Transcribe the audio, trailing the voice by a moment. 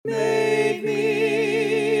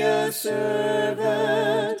a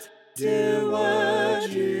servant, do what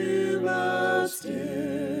you must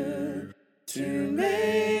do. To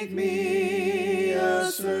make me a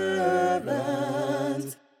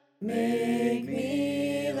servant, make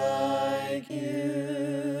me like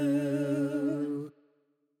you.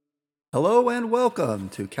 Hello and welcome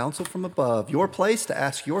to Counsel from Above, your place to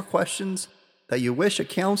ask your questions that you wish a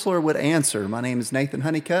counselor would answer. My name is Nathan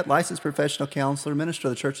Honeycutt, licensed professional counselor, minister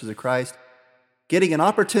of the Churches of Christ, getting an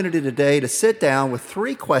opportunity today to sit down with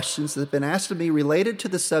 3 questions that have been asked of me related to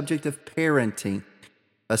the subject of parenting,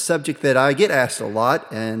 a subject that I get asked a lot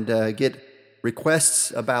and get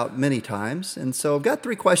requests about many times. And so I've got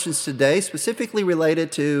 3 questions today specifically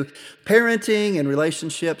related to parenting and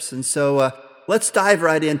relationships. And so let's dive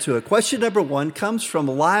right into it. Question number 1 comes from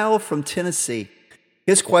Lyle from Tennessee.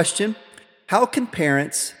 His question: how can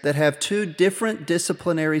parents that have 2 different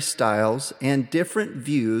disciplinary styles and different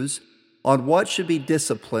views on what should be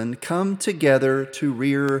disciplined come together to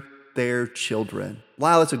rear their children?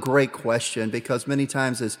 Wow, that's a great question, because many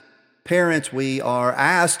times as parents we are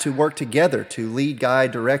asked to work together to lead,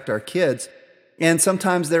 guide, direct our kids. And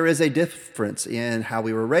sometimes there is a difference in how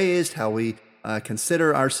we were raised, how we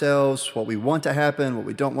consider ourselves, what we want to happen, what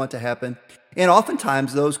we don't want to happen. And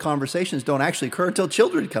oftentimes those conversations don't actually occur until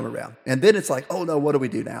children come around. And then it's like, oh no, what do we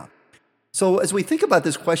do now? So as we think about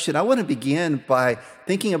this question, I want to begin by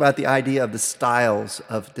thinking about the idea of the styles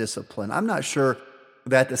of discipline. I'm not sure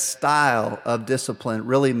that the style of discipline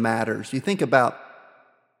really matters. You think about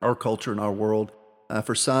our culture and our world.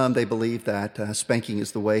 For some, they believe that spanking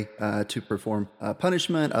is the way to perform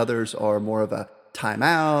punishment. Others are more of a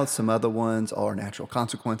timeout. Some other ones are natural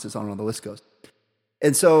consequences. On the list goes.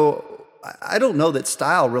 And so I don't know that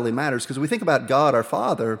style really matters, because we think about God, our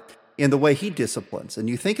Father, in the way He disciplines. And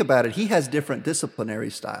you think about it, He has different disciplinary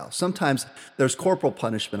styles. Sometimes there's corporal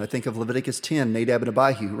punishment. I think of Leviticus 10, Nadab and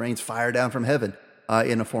Abihu, who rains fire down from heaven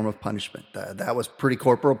in a form of punishment. That was pretty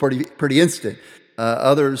corporal, pretty instant.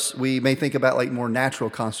 Others we may think about like more natural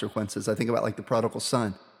consequences. I think about like the prodigal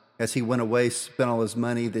son. As he went away, spent all his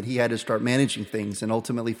money, that he had to start managing things and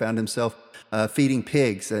ultimately found himself feeding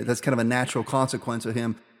pigs. That's kind of a natural consequence of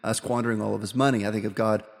him squandering all of his money. I think of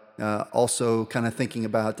God also kind of thinking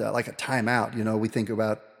about like a timeout. You know, we think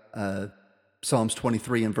about Psalms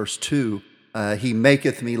 23 and verse 2. He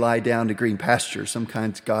maketh me lie down to green pastures.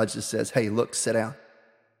 Sometimes God just says, hey, look, sit down.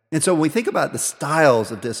 And so when we think about the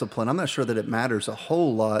styles of discipline, I'm not sure that it matters a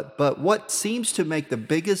whole lot, but what seems to make the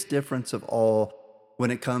biggest difference of all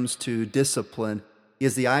when it comes to discipline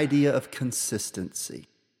is the idea of consistency.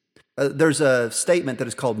 There's a statement that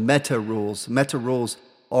is called meta rules. Meta rules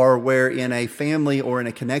are where in a family or in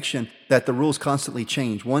a connection that the rules constantly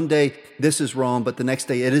change. One day this is wrong, but the next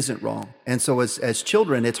day it isn't wrong. And so as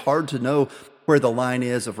children, it's hard to know where the line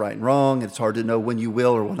is of right and wrong. It's hard to know when you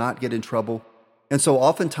will or will not get in trouble. And so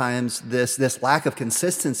oftentimes this lack of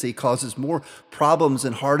consistency causes more problems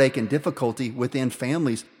and heartache and difficulty within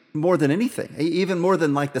families more than anything, even more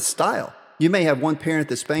than like the style. You may have one parent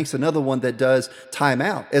that spanks, another one that does time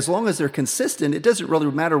out. As long as they're consistent, it doesn't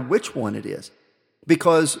really matter which one it is.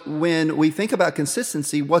 Because when we think about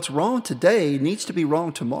consistency, what's wrong today needs to be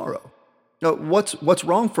wrong tomorrow. Now, what's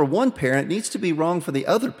wrong for one parent needs to be wrong for the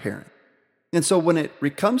other parent. And so when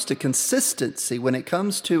it comes to consistency, when it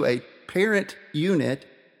comes to a parent unit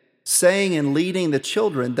saying and leading the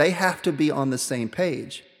children, they have to be on the same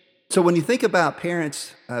page. So when you think about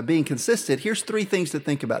parents being consistent, here's 3 things to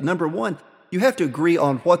think about. Number 1, you have to agree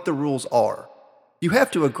on what the rules are. You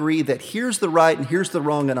have to agree that here's the right and here's the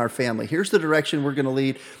wrong in our family. Here's the direction we're going to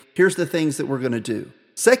lead. Here's the things that we're going to do.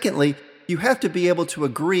 Secondly, you have to be able to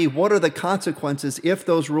agree what are the consequences if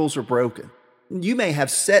those rules are broken. You may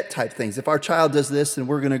have set type things. If our child does this, then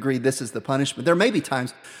we're going to agree this is the punishment. There may be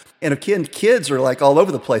times, and kids are like all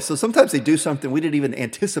over the place. So sometimes they do something we didn't even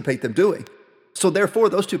anticipate them doing. So therefore,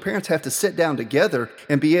 those 2 parents have to sit down together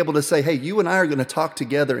and be able to say, hey, you and I are going to talk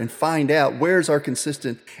together and find out where's our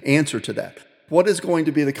consistent answer to that. What is going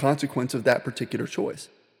to be the consequence of that particular choice?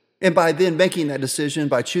 And by then making that decision,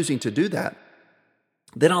 by choosing to do that,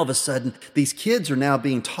 then all of a sudden, these kids are now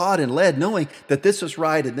being taught and led, knowing that this is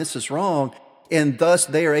right and this is wrong, and thus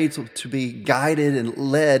they are able to be guided and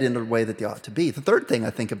led in the way that they ought to be. The third thing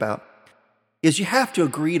I think about is you have to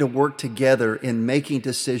agree to work together in making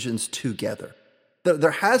decisions together.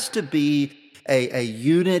 There has to be a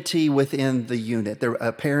unity within the unit. There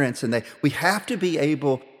are parents, and we have to be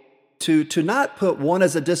able to not put one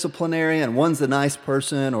as a disciplinarian and one's a nice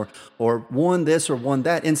person, or one this or one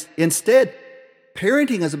that. Instead,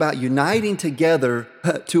 parenting is about uniting together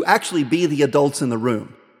to actually be the adults in the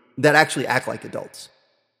room that actually act like adults.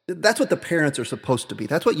 That's what the parents are supposed to be.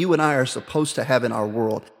 That's what you and I are supposed to have in our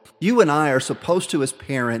world. You and I are supposed to, as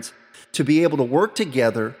parents, to be able to work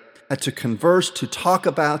together and to converse, to talk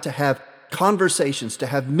about, to have conversations, to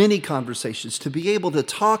have many conversations, to be able to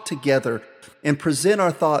talk together and present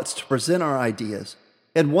our thoughts, to present our ideas.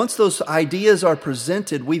 And once those ideas are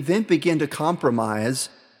presented, we then begin to compromise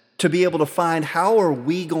to be able to find, how are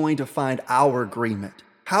we going to find our agreement?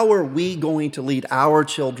 How are we going to lead our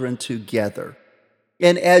children together?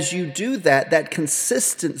 And as you do that, that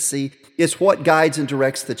consistency is what guides and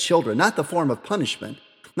directs the children, not the form of punishment,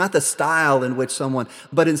 not the style in which someone,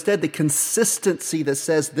 but instead the consistency that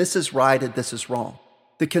says this is right and this is wrong.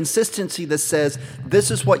 The consistency that says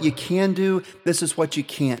this is what you can do, this is what you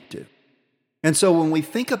can't do. And so when we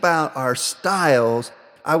think about our styles,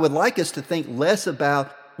 I would like us to think less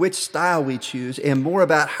about which style we choose and more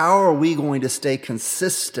about how are we going to stay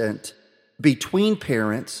consistent between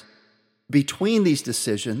parents, between these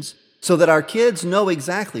decisions, so that our kids know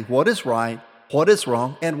exactly what is right, what is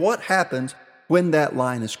wrong, and what happens when that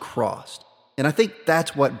line is crossed. And I think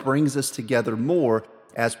that's what brings us together more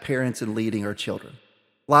as parents in leading our children.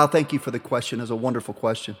 Lyle, thank you for the question. It's a wonderful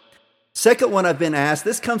question. Second one I've been asked,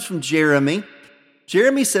 this comes from Jeremy.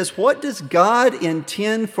 Jeremy says, what does God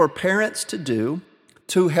intend for parents to do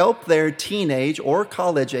to help their teenage or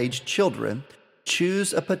college-age children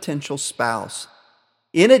choose a potential spouse?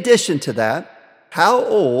 In addition to that, how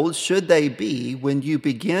old should they be when you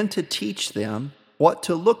begin to teach them what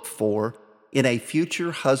to look for in a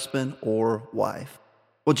future husband or wife?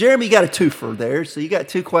 Well, Jeremy, you got a twofer there, so you got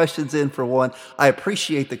two questions in for one. I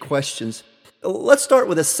appreciate the questions. Let's start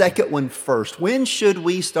with the second one first. When should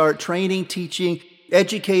we start training, teaching,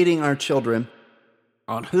 educating our children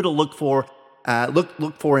on who to look for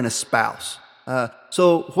in a spouse?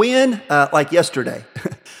 So when, like yesterday,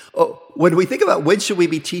 when we think about when should we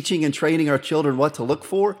be teaching and training our children what to look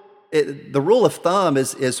for, the rule of thumb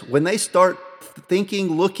is when they start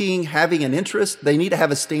thinking, looking, having an interest, they need to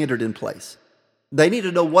have a standard in place. They need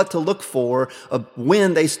to know what to look for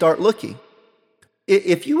when they start looking.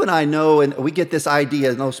 If you and I know, and we get this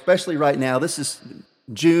idea, especially right now, this is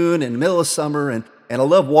June and middle of summer, and I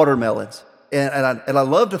love watermelons. And I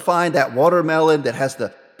love to find that watermelon that has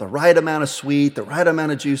the right amount of sweet, the right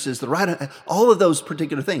amount of juices, all of those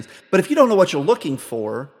particular things. But if you don't know what you're looking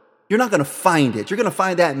for, you're not going to find it. You're going to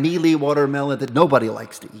find that mealy watermelon that nobody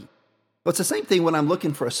likes to eat. But it's the same thing when I'm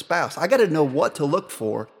looking for a spouse. I got to know what to look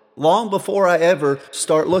for long before I ever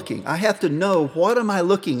start looking. I have to know, what am I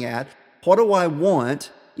looking at? What do I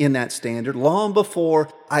want in that standard long before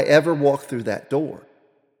I ever walk through that door?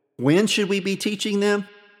 When should we be teaching them?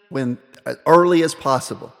 When as early as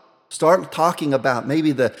possible. Start talking about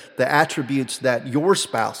maybe the attributes that your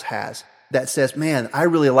spouse has that says, man, I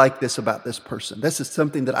really like this about this person. This is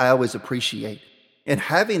something that I always appreciate. And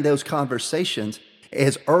having those conversations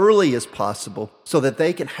as early as possible so that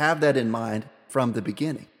they can have that in mind from the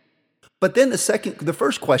beginning. But then the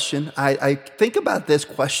first question, I think about this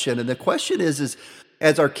question, and the question is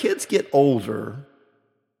as our kids get older,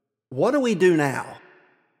 what do we do now?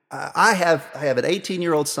 I have an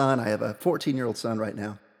 18-year-old son. I have a 14-year-old son right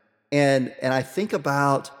now. And I think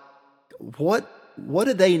about what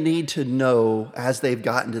do they need to know as they've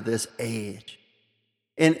gotten to this age?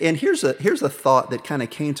 And here's a thought that kind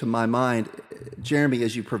of came to my mind, Jeremy,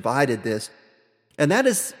 as you provided this. And that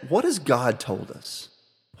is, what has God told us?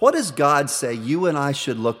 What does God say you and I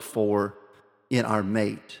should look for in our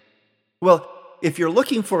mate? Well, if you're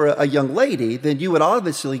looking for a young lady, then you would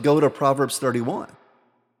obviously go to Proverbs 31.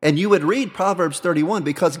 And you would read Proverbs 31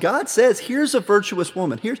 because God says, here's a virtuous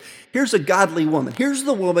woman. Here's a godly woman. Here's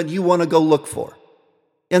the woman you want to go look for.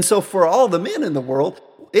 And so for all the men in the world,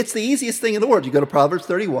 it's the easiest thing in the world. You go to Proverbs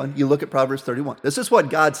 31, you look at Proverbs 31. This is what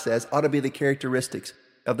God says ought to be the characteristics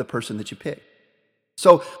of the person that you pick.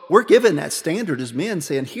 So we're given that standard as men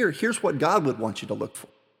saying, here's what God would want you to look for.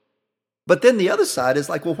 But then the other side is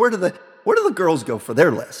like, well, where do the girls go for their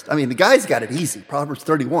list? I mean, the guys got it easy. Proverbs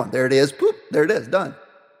 31, there it is. Boop, there it is, done.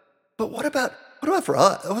 But what about for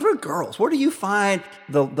us? What about girls? Where do you find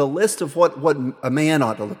the list of what a man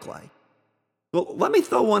ought to look like? Well, let me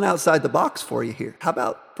throw one outside the box for you here. How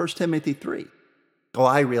about 1 Timothy 3? Oh,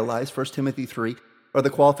 I realize 1 Timothy 3 are the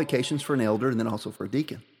qualifications for an elder and then also for a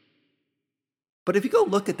deacon. But if you go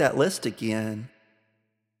look at that list again,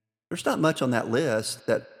 there's not much on that list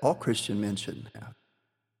that all Christian men shouldn't have.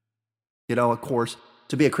 Of course,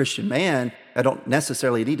 to be a Christian man, I don't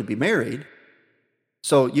necessarily need to be married.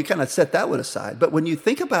 So you kind of set that one aside. But when you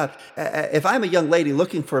think about, if I'm a young lady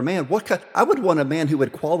looking for a man, I would want a man who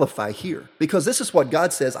would qualify here. Because this is what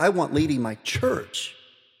God says, I want leading my church.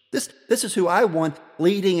 This is who I want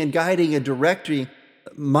leading and guiding and directing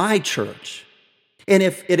my church. And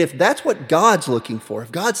if that's what God's looking for,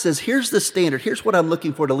 if God says, here's the standard, here's what I'm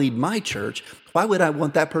looking for to lead my church, why would I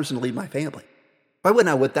want that person to lead my family? Why wouldn't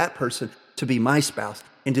I want that person to be my spouse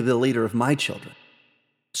and to be the leader of my children?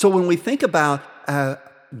 So when we think about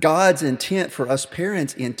God's intent for us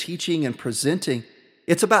parents in teaching and presenting,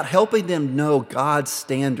 it's about helping them know God's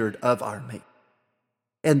standard of our mate.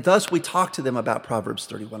 And thus we talk to them about Proverbs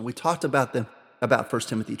 31. We talked about them about 1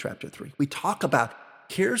 Timothy chapter 3. We talk about,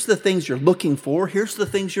 here's the things you're looking for, here's the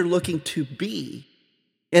things you're looking to be.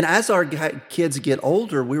 And as our kids get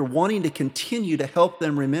older, we're wanting to continue to help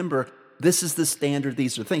them remember this is the standard,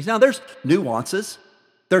 these are things. Now, there's nuances.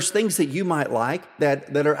 There's things that you might like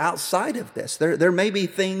that are outside of this. There may be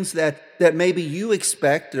things that maybe you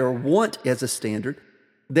expect or want as a standard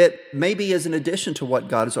that maybe is an addition to what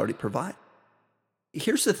God has already provided.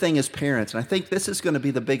 Here's the thing as parents, and I think this is going to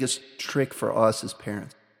be the biggest trick for us as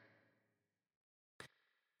parents,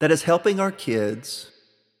 that is helping our kids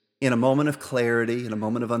in a moment of clarity, in a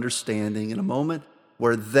moment of understanding, in a moment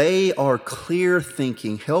where they are clear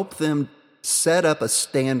thinking, help them set up a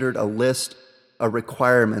standard, a list of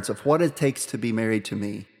requirements of what it takes to be married to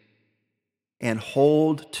me, and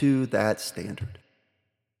hold to that standard.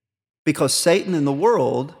 Because Satan and the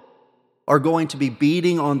world are going to be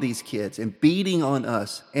beating on these kids and beating on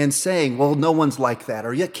us and saying, well, no one's like that,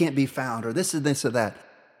 or yet can't be found, or this and this or that.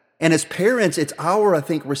 And as parents, it's our, I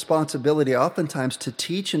think, responsibility oftentimes to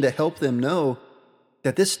teach and to help them know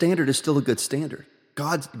that this standard is still a good standard.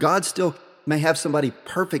 God still may have somebody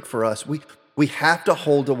perfect for us. We have to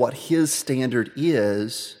hold to what His standard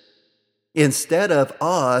is instead of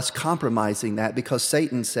us compromising that because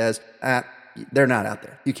Satan says, they're not out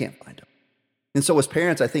there. You can't find them. And so as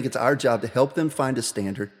parents, I think it's our job to help them find a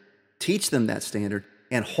standard, teach them that standard,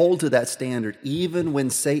 and hold to that standard even when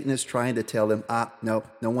Satan is trying to tell them, no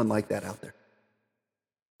one like that out there.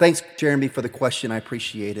 Thanks, Jeremy, for the question. I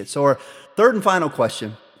appreciate it. So our third and final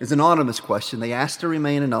question is an anonymous question. They asked to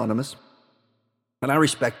remain anonymous, and I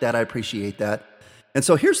respect that. I appreciate that. And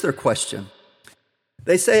so here's their question.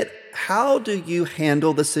 They said, how do you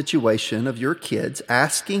handle the situation of your kids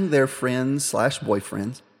asking their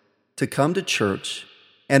friends/boyfriends to come to church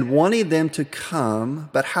and wanting them to come,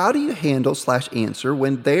 but how do you handle/answer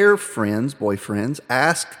when their friends, boyfriends,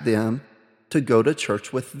 ask them to go to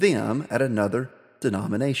church with them at another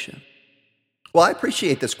denomination? Well, I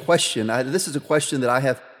appreciate this question. This is a question that I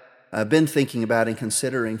have been thinking about and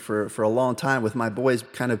considering for a long time, with my boys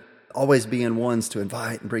kind of always being ones to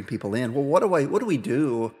invite and bring people in. Well, what do we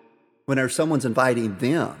do when someone's inviting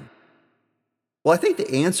them? Well, I think the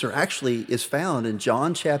answer actually is found in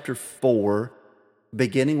John chapter 4,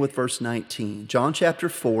 beginning with verse 19. John chapter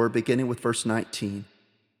 4, beginning with verse 19.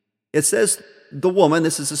 It says, the woman,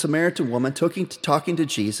 this is a Samaritan woman, talking to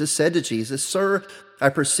Jesus, said to Jesus, "Sir, I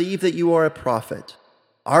perceive that you are a prophet.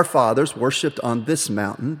 Our fathers worshipped on this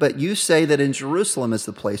mountain, but you say that in Jerusalem is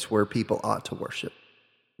the place where people ought to worship."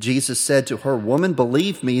 Jesus said to her, "Woman,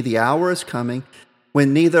 believe me, the hour is coming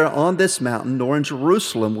when neither on this mountain nor in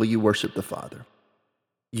Jerusalem will you worship the Father.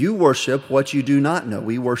 You worship what you do not know.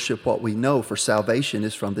 We worship what we know, for salvation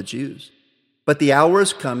is from the Jews. But the hour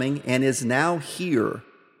is coming and is now here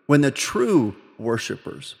when the true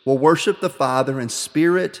worshipers will worship the Father in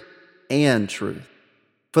spirit and truth.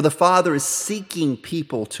 For the Father is seeking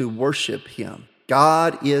people to worship Him.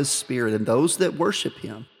 God is spirit, and those that worship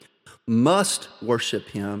Him must worship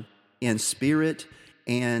Him in spirit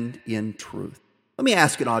and in truth." Let me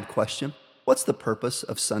ask an odd question. What's the purpose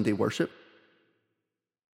of Sunday worship?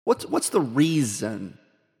 What's the reason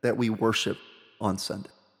that we worship on Sunday?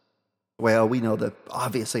 Well, we know the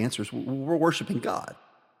obvious answer is we're worshiping God.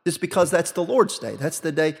 Just because that's the Lord's Day. That's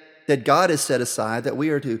the day that God has set aside that we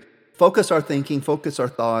are to focus our thinking, focus our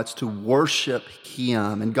thoughts to worship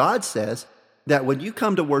Him. And God says that when you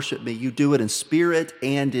come to worship me, you do it in spirit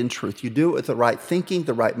and in truth. You do it with the right thinking,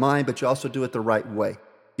 the right mind, but you also do it the right way.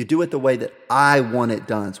 You do it the way that I want it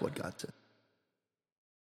done, is what God said.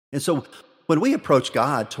 And so when we approach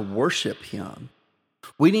God to worship Him,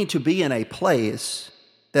 we need to be in a place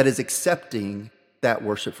that is accepting that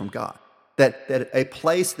worship from God. That a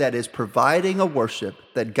place that is providing a worship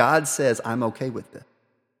that God says, I'm okay with it.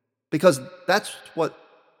 Because that's what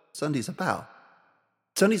Sunday's about.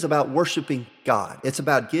 Sunday's about worshiping God. It's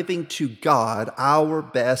about giving to God our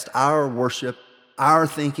best, our worship, our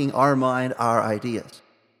thinking, our mind, our ideas.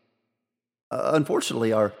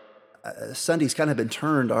 Unfortunately, our Sunday's kind of been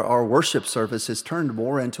turned, our worship service has turned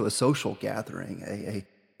more into a social gathering,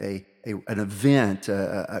 an event,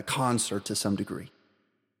 a concert to some degree,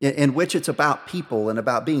 in which it's about people and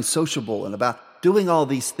about being sociable and about doing all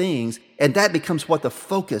these things, and that becomes what the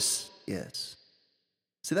focus is.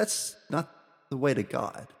 See, that's not the way to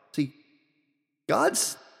God. See,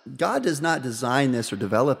 God does not design this or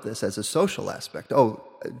develop this as a social aspect. Oh,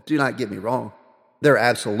 do not get me wrong. There are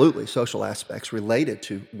absolutely social aspects related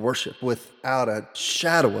to worship without a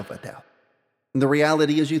shadow of a doubt. And the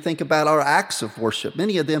reality is, you think about our acts of worship.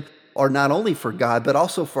 Many of them are not only for God, but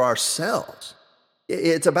also for ourselves.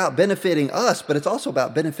 It's about benefiting us, but it's also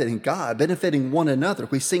about benefiting God, benefiting one another.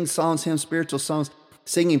 We sing songs, hymns, spiritual songs,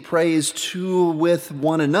 singing praise with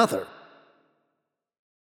one another.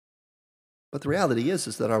 But the reality is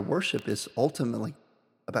that our worship is ultimately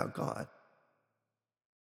about God.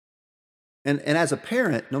 And as a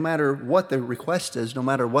parent, no matter what the request is, no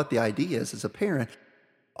matter what the idea is, as a parent,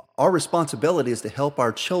 our responsibility is to help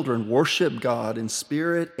our children worship God in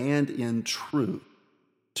spirit and in truth,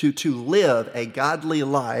 to live a godly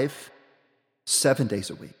life 7 days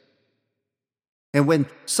a week. And when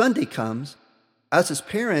Sunday comes, us as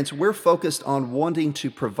parents, we're focused on wanting to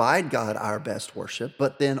provide God our best worship,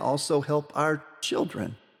 but then also help our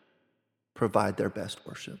children provide their best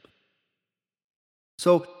worship.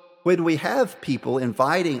 So when we have people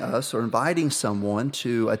inviting us or inviting someone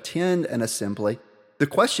to attend an assembly, the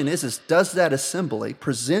question is does that assembly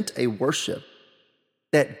present a worship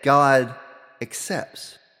that God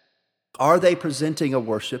accepts? Are they presenting a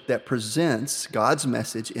worship that presents God's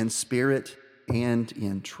message in spirit and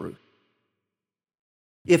in truth?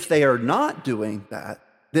 If they are not doing that,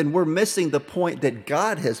 then we're missing the point that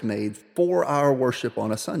God has made for our worship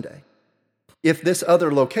on a Sunday. If this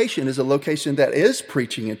other location is a location that is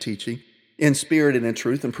preaching and teaching in spirit and in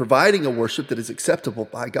truth and providing a worship that is acceptable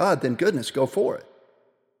by God, then goodness, go for it.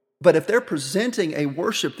 But if they're presenting a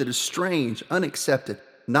worship that is strange, unaccepted,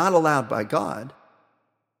 not allowed by God,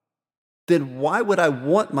 then why would I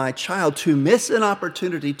want my child to miss an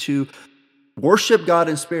opportunity to worship God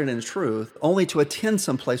in spirit and in truth only to attend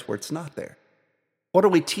someplace where it's not there? What are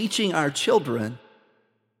we teaching our children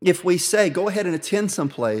if we say, go ahead and attend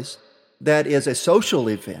someplace that is a social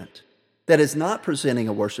event that is not presenting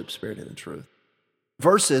a worship spirit and in truth,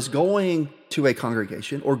 versus going to a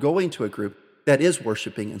congregation or going to a group that is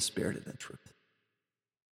worshiping in spirit and in truth?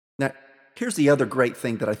 Now, here's the other great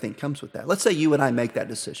thing that I think comes with that. Let's say you and I make that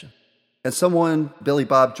decision, and someone, Billy,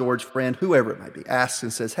 Bob, George, friend, whoever it might be, asks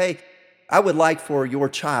and says, hey, I would like for your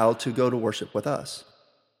child to go to worship with us.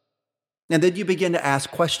 And then you begin to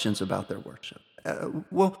ask questions about their worship.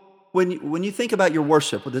 When you think about your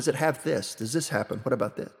worship, well, does it have this? Does this happen? What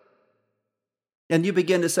about this? And you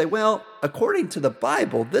begin to say, well, according to the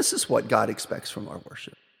Bible, this is what God expects from our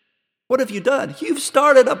worship. What have you done? You've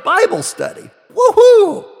started a Bible study.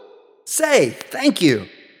 Woohoo! Say thank you.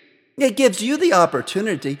 It gives you the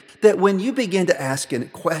opportunity that when you begin to ask a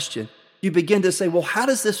question, you begin to say, well, how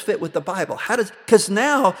does this fit with the Bible? Because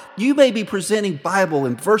now you may be presenting Bible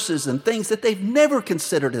and verses and things that they've never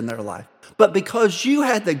considered in their life. But because you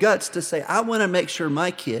had the guts to say, I want to make sure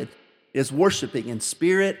my kid is worshiping in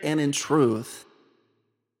spirit and in truth,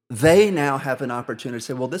 they now have an opportunity to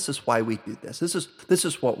say, well, this is why we do this. This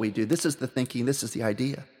is what we do. This is the thinking. This is the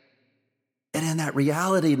idea. And in that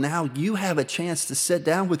reality, now you have a chance to sit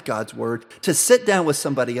down with God's word, to sit down with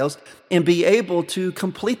somebody else and be able to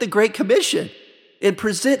complete the Great Commission and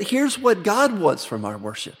present, here's what God wants from our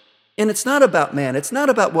worship. And it's not about man. It's not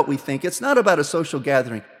about what we think. It's not about a social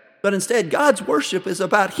gathering. But instead, God's worship is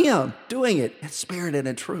about Him doing it in spirit and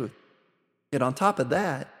in truth. And on top of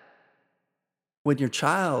that, when your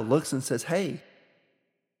child looks and says, hey,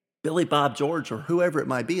 Billy, Bob, George, or whoever it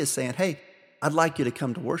might be is saying, hey, I'd like you to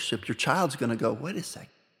come to worship, your child's going to go, wait a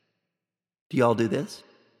second. Do y'all do this?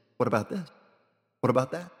 What about this? What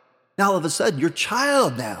about that? Now, all of a sudden, your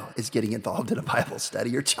child now is getting involved in a Bible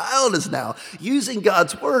study. Your child is now using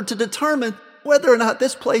God's word to determine whether or not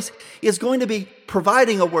this place is going to be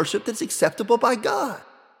providing a worship that's acceptable by God.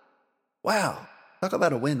 Wow, talk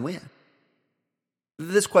about a win-win.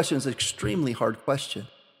 This question is an extremely hard question,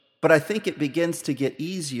 but I think it begins to get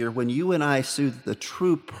easier when you and I see the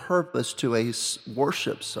true purpose to a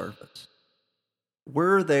worship service.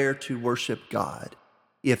 We're there to worship God.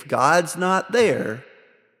 If God's not there,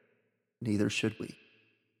 neither should we.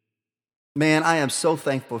 Man, I am so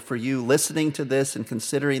thankful for you listening to this and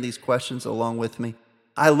considering these questions along with me.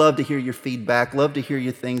 I love to hear your feedback, love to hear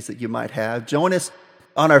your things that you might have. Join us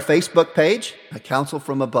on our Facebook page, A Counsel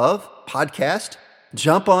from Above podcast.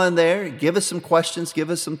 Jump on there, give us some questions, give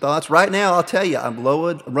us some thoughts. Right now, I'll tell you, I'm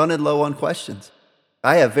running low on questions.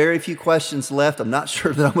 I have very few questions left. I'm not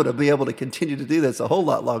sure that I'm going to be able to continue to do this a whole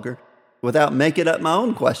lot longer without making up my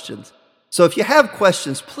own questions. So if you have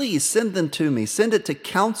questions, please send them to me. Send it to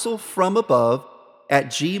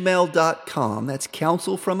counselfromabove@gmail.com. That's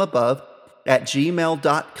counselfromabove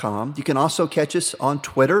counselfromabove@gmail.com. You can also catch us on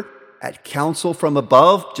Twitter at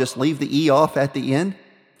counselfromabove. Just leave the E off at the end.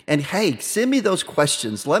 And hey, send me those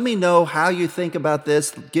questions. Let me know how you think about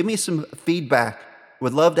this. Give me some feedback.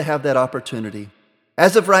 Would love to have that opportunity.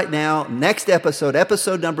 As of right now, next episode,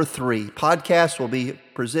 episode number 3, podcast will be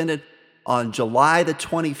presented on July the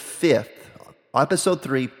 25th. Episode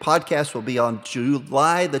 3, podcast will be on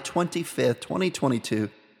July the 25th, 2022.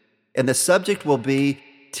 And the subject will be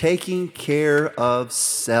taking care of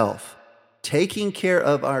self. Taking care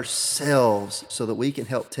of ourselves so that we can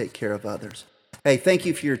help take care of others. Hey, thank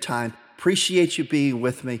you for your time. Appreciate you being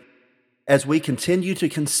with me as we continue to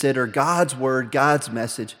consider God's word, God's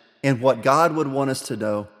message, and what God would want us to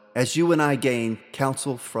know as you and I gain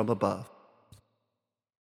counsel from above.